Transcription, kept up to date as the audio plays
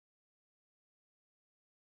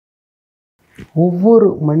ஒவ்வொரு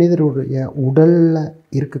மனிதருடைய உடலில்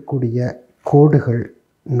இருக்கக்கூடிய கோடுகள்,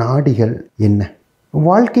 நாடிகள் என்ன?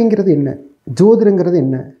 வாழ்க்கைங்கிறது என்ன? ஜோதிடங்கிறது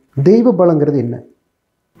என்ன? தெய்வ பலங்கிறது என்ன?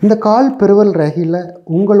 இந்த கால் பெருவல் ரேகையில்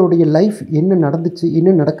உங்களுடைய லைஃப் என்ன நடந்துச்சு,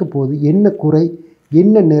 என்ன நடக்க போகுது, என்ன குறை,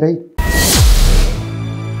 என்ன நிறை?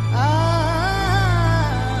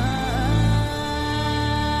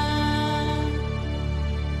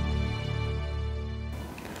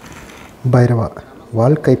 பைரவா,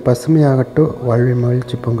 வாழ்க்கை பசுமையாகட்டும், வாழ்வை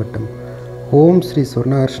மகிழ்ச்சி பொங்கட்டும். ஓம் ஸ்ரீ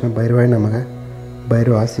சொர்ணாகிருஷ்ண பைரவாய் நமக.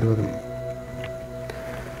 பைரவ ஆசீர்வாதம்.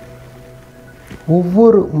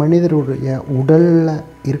 ஒவ்வொரு மனிதருடைய உடலில்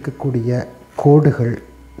இருக்கக்கூடிய கோடுகள்,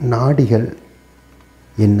 நாடிகள்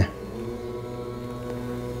என்ன?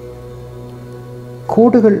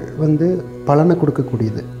 கோடுகள் பலனை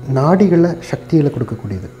கொடுக்கக்கூடியது, நாடிகளை சக்திகளை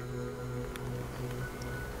கொடுக்கக்கூடியது.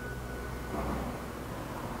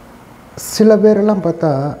 சில பேரெல்லாம் பார்த்தா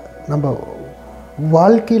நம்ம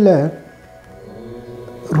வாழ்க்கையில்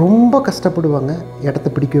ரொம்ப கஷ்டப்படுவாங்க, இடத்த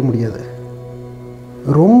பிடிக்கவே முடியாது.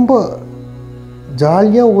 ரொம்ப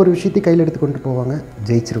ஜாலியாக ஒவ்வொரு விஷயத்தையும் கையில் எடுத்து கொண்டு போவாங்க,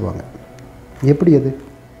 ஜெயிச்சிருவாங்க. எப்படி அது?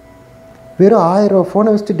 வெறும் 1000 ரூபா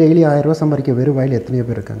ஃபோனை வச்சுட்டு டெய்லி 1000 ரூபா சம்பாதிக்க வெறும் வாயில் எத்தனையோ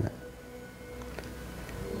பேர் இருக்காங்க.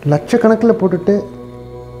 லட்சக்கணக்கில் போட்டுட்டு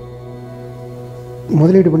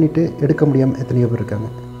முதலீடு பண்ணிவிட்டு எடுக்க முடியாமல் எத்தனையோ பேர் இருக்காங்க.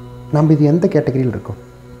 நம்ம இது எந்த கேட்டகரியில் இருக்கோம்?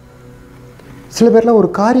 சில பேர்லாம் ஒரு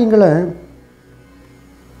காரியங்களை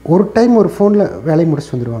ஒரு டைம் ஒரு ஃபோனில் வேலையை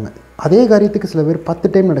முடிச்சுட்டு வந்துடுவாங்க. அதே காரியத்துக்கு சில பேர்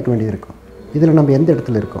 10 டைம் நடக்க வேண்டியது இருக்கும். இதில் நம்ம எந்த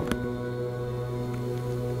இடத்துல இருக்கோம்?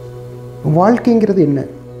 வாழ்க்கைங்கிறது என்ன?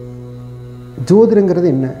 ஜோதிடங்கிறது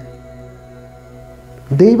என்ன?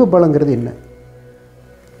 தெய்வ பலங்கிறது என்ன?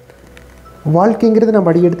 வாழ்க்கைங்கிறது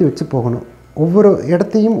நம்ம அடி எடுத்து வச்சு போகணும். ஒவ்வொரு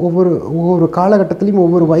இடத்தையும் ஒவ்வொரு காலகட்டத்திலையும்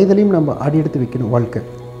ஒவ்வொரு வயதிலையும் நம்ம அடி எடுத்து வைக்கணும். வாழ்க்கை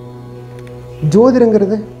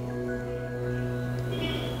ஜோதிடங்கிறது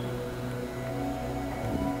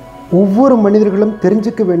ஒவ்வொரு மனிதர்களும்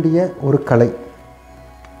தெரிஞ்சுக்க வேண்டிய ஒரு கலை.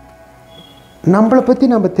 நம்மளை பற்றி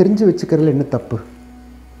நம்ம தெரிஞ்சு வச்சுக்கிறதுல என்ன தப்பு?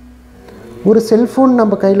 ஒரு செல்ஃபோன்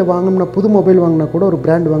நம்ம கையில் வாங்கினோம்னா, புது மொபைல் வாங்கினா கூட, ஒரு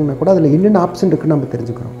பிராண்ட் வாங்கினா கூட அதில் என்னென்ன ஆப்ஷன் இருக்குன்னு நம்ம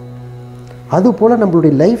தெரிஞ்சுக்கிறோம். அதுபோல்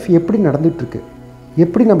நம்மளுடைய லைஃப் எப்படி நடந்துகிட்ருக்கு,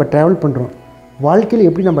 எப்படி நம்ம ட்ராவல் பண்ணுறோம், வாழ்க்கையில்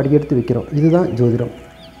எப்படி நம்ம அடி எடுத்து வைக்கிறோம், இதுதான் ஜோதிடம்.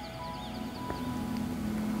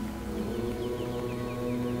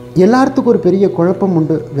 எல்லாத்துக்கும் ஒரு பெரிய குழப்பம்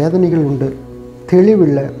உண்டு, வேதனைகள் உண்டு,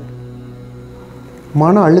 தெளிவில்லை,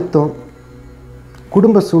 மன அழுத்தம்,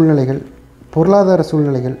 குடும்ப சூழ்நிலைகள், பொருளாதார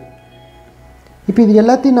சூழ்நிலைகள். இப்போ இது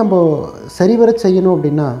எல்லாத்தையும் நம்ம சரிவர செய்யணும்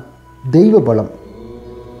அப்படின்னா தெய்வ பலம்.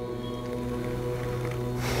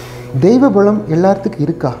 தெய்வ பலம் எல்லாத்துக்கும்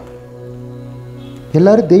இருக்கா?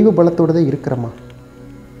 எல்லாரும் தெய்வ பலத்தோடு தான் இருக்கிறோமா?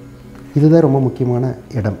 இதுதான் ரொம்ப முக்கியமான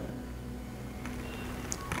இடம்.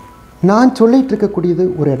 நான் சொல்லிகிட்டு இருக்கக்கூடியது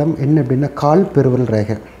ஒரு இடம் என்ன அப்படின்னா கால் பெருவல்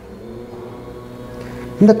ரேகை.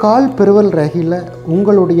 இந்த கால் பெருவல் ரேகையில்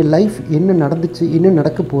உங்களுடைய லைஃப் என்ன நடந்துச்சு, என்ன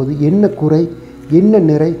நடக்க போகுது, என்ன குறை, என்ன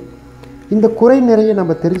நிறை? இந்த குறை நிறைய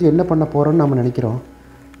நம்ம தெரிஞ்சு என்ன பண்ண போகிறோம்னு நம்ம நினைக்கிறோம்.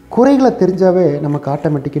 குறைகளை தெரிஞ்சாவே நமக்கு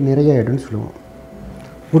ஆட்டோமேட்டிக்காக நிறையாயிடும்னு சொல்லுவோம்.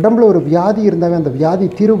 உடம்பில் ஒரு வியாதி இருந்தாவே அந்த வியாதி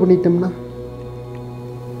தீர்வு பண்ணிட்டோம்னா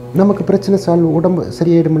நமக்கு பிரச்சனை சால்வ், உடம்பு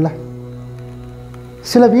சரியாயிடும்ல.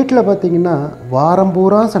 சில வீட்டில் பார்த்திங்கன்னா வாரம்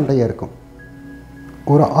பூரா சண்டையாக இருக்கும்.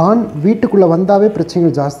 ஒரு ஆண் வீட்டுக்குள்ளே வந்தாவே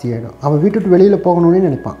பிரச்சனைகள் ஜாஸ்தி ஆகிடும். அவன் வீட்டு விட்டு வெளியில் போகணும்னு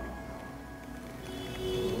நினைப்பான்.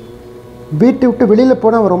 வீட்டை விட்டு வெளியில்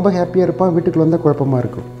போனால் அவன் ரொம்ப ஹாப்பியாக இருப்பான், வீட்டுக்குள்ளே வந்தால் குழப்பமாக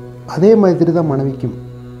இருக்கும். அதே மாதிரி தான் மனைவிக்கும்.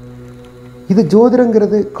 இது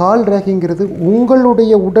ஜோதிடங்கிறது, கால் ரேகைங்கிறது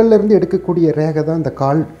உங்களுடைய உடல்லேருந்து எடுக்கக்கூடிய ரேகை தான் இந்த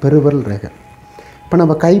கால் பெருவல் ரேகை. இப்போ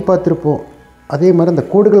நம்ம கை பார்த்துருப்போம், அதே மாதிரி அந்த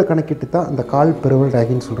கோடுகளை கணக்கிட்டு தான் அந்த கால் பெருவல்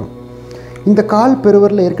ரேகைன்னு சொல்கிறோம். இந்த கால்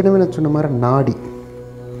பெருவரில் ஏற்கனவே நான் சொன்ன மாதிரி நாடி,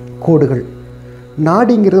 கோடுகள்.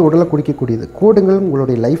 நாடிங்கிறது உடலை குறிக்கக்கூடியது, கோடுகள்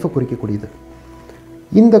உங்களுடைய லைஃப்பை குறிக்கக்கூடியது.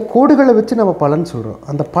 இந்த கோடுகளை வச்சு நம்ம பலன் சொல்கிறோம்.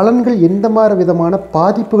 அந்த பலன்கள் எந்த மாதிரி விதமான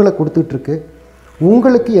பாதிப்புகளை கொடுத்துட்ருக்கு,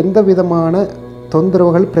 உங்களுக்கு எந்த விதமான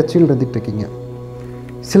தொந்தரவுகள், பிரச்சனைகள் இருந்துகிட்ருக்கீங்க.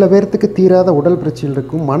 சில பேர்த்துக்கு தீராத உடல் பிரச்சனைகள்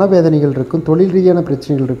இருக்கும், மனவேதனைகள் இருக்கும், தொழில் ரீதியான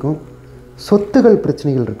பிரச்சனைகள் இருக்கும், சொத்துகள்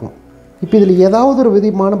பிரச்சனைகள் இருக்கும். இப்போ இதில் ஏதாவது ஒரு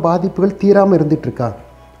விதமான பாதிப்புகள் தீராமல் இருந்துகிட்ருக்கா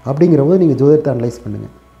அப்படிங்கிறபோது நீங்கள் ஜோதிடத்தை அனலைஸ்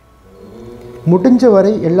பண்ணுங்கள். முடிஞ்ச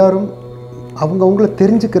வரை எல்லோரும் அவங்கவுங்கள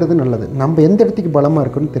தெரிஞ்சுக்கிறது நல்லது. நம்ம எந்த இடத்துக்கு பலமாக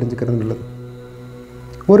இருக்குன்னு தெரிஞ்சுக்கிறது நல்லது.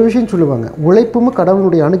 ஒரு விஷயம் சொல்லுவாங்க, உழைப்பும்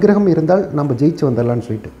கடவுளுடைய அனுகிரகம் இருந்தால் நம்ம ஜெயிச்சு வந்துடலான்னு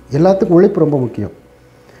சொல்லிட்டு. எல்லாத்துக்கும் உழைப்பு ரொம்ப முக்கியம்.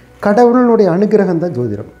 கடவுளுடைய அனுகிரகம் தான்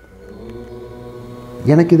ஜோதிடம்.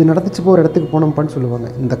 எனக்கு இது நடந்துச்சு போகிற இடத்துக்கு போனோம்ப்பான்னு சொல்லுவாங்க.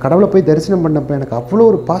 இந்த கடவுளை போய் தரிசனம் பண்ணப்போ எனக்கு அவ்வளோ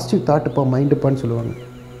ஒரு பாசிட்டிவ் தாட்டுப்பா, மைண்டுப்பான்னு சொல்லுவாங்க.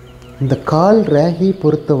 இந்த கால் ரேகையை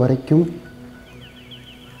பொறுத்த வரைக்கும்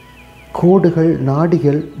கோடுகள்,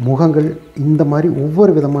 நாடிகள், முகங்கள் இந்த மாதிரி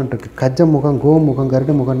ஒவ்வொரு விதமான இருக்குது. கஜ முகம், கோமுகம்,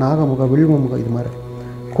 கருட முகம், நாகமுகம், வில்வ முகம், இது மாதிரி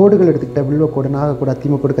கோடுகள் எடுத்துக்கிட்டால் வில்வக்கோடு, நாகக்கோடு,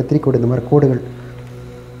 அத்திமக்கோடு, கத்திரிக்கோடு, இந்த மாதிரி கோடுகள்.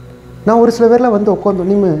 நான் ஒரு சில பேரில் வந்து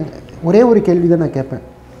உட்காந்தோன்னே ஒரே ஒரு கேள்வி தான் நான் கேட்பேன்,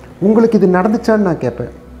 உங்களுக்கு இது நடந்துச்சான்னு நான்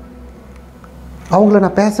கேட்பேன். அவங்கள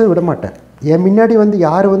நான் பேசவே விட மாட்டேன். என் முன்னாடி வந்து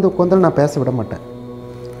யார் வந்து உட்காந்தாலும் நான் பேச விட மாட்டேன்.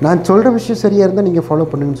 நான் சொல்கிற விஷயம் சரியாக இருந்தால் நீங்கள் ஃபாலோ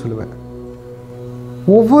பண்ணுங்கன்னு சொல்லுவேன்.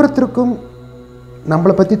 ஒவ்வொருத்தருக்கும்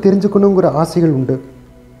நம்மளை பற்றி தெரிஞ்சுக்கணுங்கிற ஆசைகள் உண்டு.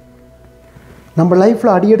 நம்ம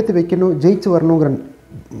லைஃப்பில் அடியெடுத்து வைக்கணும், ஜெயிச்சு வரணுங்கிற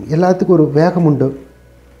எல்லாத்துக்கும் ஒரு வேகம் உண்டு.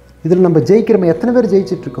 இதில் நம்ம ஜெயிக்கிறோம். எத்தனை பேர்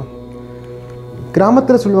ஜெயிச்சிட்ருக்கோம்?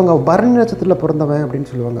 கிராமத்தில் சொல்லுவாங்க, அவள் பரணி நட்சத்திரத்தில் பிறந்தவன் அப்படின்னு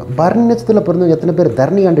சொல்லுவாங்க. பரணி நட்சத்திரத்தில் பிறந்தவங்க எத்தனை பேர்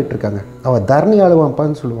தரணி ஆண்டுட்டுருக்காங்க. அவள் தரணி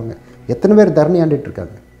ஆளுவான்ப்பான்னு சொல்லுவாங்க. எத்தனை பேர் தரணி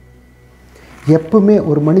ஆண்டுட்டுருக்காங்க? எப்பவுமே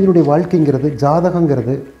ஒரு மனிதனுடைய வாழ்க்கைங்கிறது,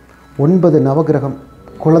 ஜாதகங்கிறது 9 நவகிரகம்,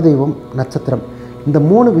 குலதெய்வம், நட்சத்திரம், இந்த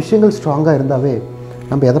 3 விஷயங்கள் ஸ்ட்ராங்காக இருந்தாவே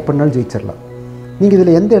நம்ம எதை பண்ணாலும் ஜெயிச்சிடலாம். நீங்கள்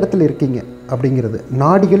இதில் எந்த இடத்துல இருக்கீங்க அப்படிங்கிறது.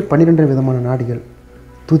 நாடிகள் 12 விதமான நாடிகள்.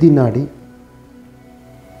 துதி நாடி,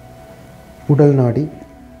 உடல் நாடி,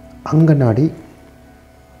 அங்க நாடி,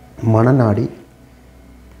 மனநாடி,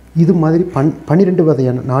 இது மாதிரி 12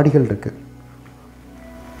 வகையான நாடிகள் இருக்குது.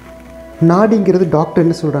 நாடிங்கிறது டாக்டர்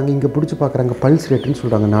என்ன சொல்கிறாங்க, இங்கே பிடிச்சி பார்க்குறாங்க, பல்ஸ் ரேட்டுன்னு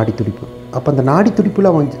சொல்கிறாங்க, நாடி துடிப்பு. அப்போ அந்த நாடி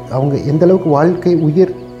துடிப்பில் அவங்க எந்த அளவுக்கு வாழ்க்கை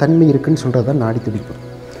உயிர் தன்மை இருக்குதுன்னு சொல்கிறது தான் நாடி துடிப்பு.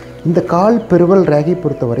 இந்த கால் பெருவல் ரேகை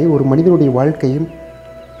பொறுத்தவரை ஒரு மனிதனுடைய வாழ்க்கையும்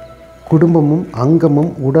குடும்பமும்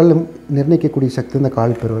அங்கமும் உடலும் நிர்ணயிக்கக்கூடிய சக்தி இந்த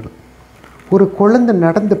கால் பெருவல். ஒரு குழந்தை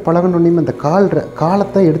நடந்து பழகணுன்னையும் அந்த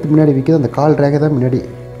காலத்தை எடுத்து முன்னாடி வைக்கிது. அந்த கால் ரேகை தான் முன்னாடி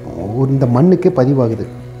இந்த மண்ணுக்கே பதிவாகுது.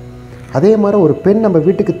 அதே மாதிரி ஒரு பெண் நம்ம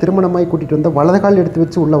வீட்டுக்கு திருமணமாகி கூட்டிகிட்டு வந்தால் வலது கால் எடுத்து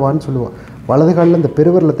வச்சு உள்ளவான்னு சொல்லுவோம். வலது காலில் இந்த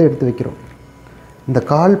பெருவரில் தான் எடுத்து வைக்கிறோம். இந்த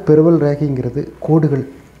கால் பெருவல் ரேகைங்கிறது கோடுகள்.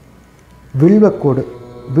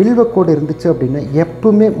 வில்வக்கோடு இருந்துச்சு அப்படின்னா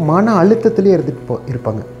எப்பவுமே மன அழுத்தத்திலே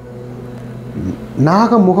இருப்பாங்க.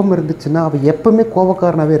 நாகமுகம் இருந்துச்சுன்னா அவள் எப்பவுமே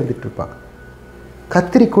கோபக்காரனாகவே இருந்துகிட்டு இருப்பாங்க.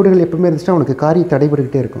 கத்திரிக்கோடுகள் எப்பவுமே இருந்துச்சுன்னா அவனுக்கு காரியம்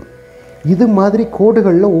தடைபட்டுக்கிட்டே இருக்கும். இது மாதிரி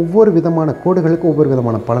கோடுகளில் ஒவ்வொரு விதமான கோடுகளுக்கு ஒவ்வொரு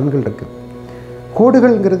விதமான பலன்கள் இருக்குது.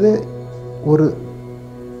 கோடுகள்ங்கிறது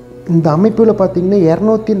இந்த அமைப்பில் பார்த்திங்கன்னா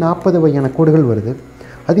 240 வகையான கோடுகள் வருது.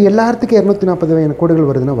 அது எல்லாத்துக்கும் 240 வகையான கோடுகள்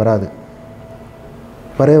வருதுன்னா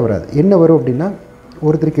வரவே வராது. என்ன வரும் அப்படின்னா,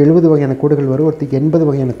 ஒருத்தருக்கு 70 வகையான கோடுகள் வரும், ஒருத்தருக்கு 80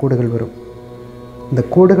 வகையான கோடுகள் வரும். இந்த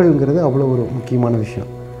கோடுகள்ங்கிறது அவ்வளோ ஒரு முக்கியமான விஷயம்.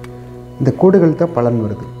 இந்த கோடுகள் தான் பலன்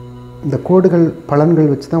வருது. இந்த கோடுகள்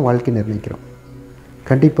பலன்கள் வச்சு தான் வாழ்க்கை நிர்ணயிக்கிறோம்.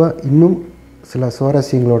 கண்டிப்பாக இன்னும் சில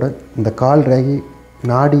சுவாரஸ்யங்களோட இந்த கால் ரேகை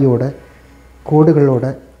நாடியோட கோடுகளோட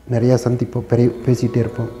நிறையா சந்திப்போம், பேசிகிட்டே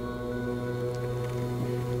இருப்போம்.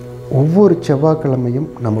 ஒவ்வொரு செவ்வாய்க்கிழமையும்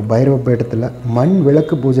நம்ம பைரவ பீடத்தில் மண்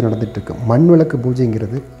விளக்கு பூஜை நடந்துகிட்ருக்கு. மண் விளக்கு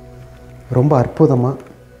பூஜைங்கிறது ரொம்ப அற்புதமாக.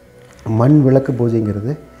 மண் விளக்கு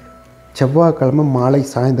பூஜைங்கிறது செவ்வாய்க்கிழமை மாலை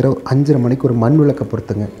சாயந்தரம் 5:30 மணிக்கு ஒரு மண் விளக்கை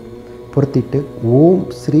பொருத்திட்டு ஓம்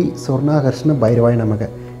ஸ்ரீ சொர்ணாகர்ஷ்ண பைரவாய நமக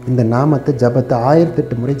இந்த நாமத்தை ஜபத்தை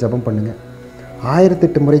 1008 முறை ஜபம் பண்ணுங்கள்.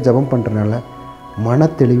 1008 முறை ஜபம் பண்ணுறதுனால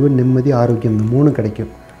மனத்தெளிவு, நிம்மதி, ஆரோக்கியம் இந்த 3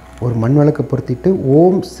 கிடைக்கும். ஒரு மண் விளக்கை பொருத்திட்டு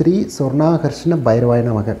ஓம் ஸ்ரீ சொர்ணாகர்ஷ்ண பைரவாய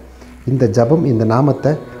நமக இந்த ஜபம், இந்த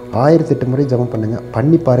நாமத்தை 1008 முறை ஜபம் பண்ணுங்கள்.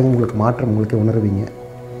 பண்ணி பாருங்கள், உங்களுக்கு மாற்றம் உங்களுக்கு உணர்வீங்க.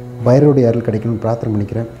 பைரவருடைய அருள் கிடைக்கணும்னு பிரார்த்தனை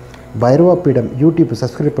பண்ணிக்கிறேன். பைரவா பீடம் யூடியூப்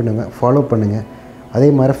சப்ஸ்கிரைப் பண்ணுங்கள், ஃபாலோ பண்ணுங்கள். அதே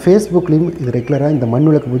மாதிரி ஃபேஸ்புக்லேயும் இது ரெகுலராக இந்த மண்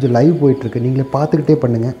விளக்கு பூஜை லைவ் போயிட்டுருக்கு. நீங்களே பார்த்துக்கிட்டே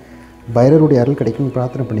பண்ணுங்கள். பைரவருடைய அருள் கிடைக்கணும்னு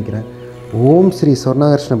பிரார்த்தனை பண்ணிக்கிறேன். ஓம் ஸ்ரீ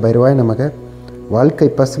சொர்ணாகர்ஷ்ண பைரவாய நமக. வாழ்க்கை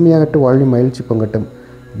பசுமையாகட்டும், வாழ்வி மகிழ்ச்சி பொங்கட்டும்.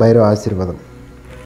 பைரவ ஆசீர்வாதம்.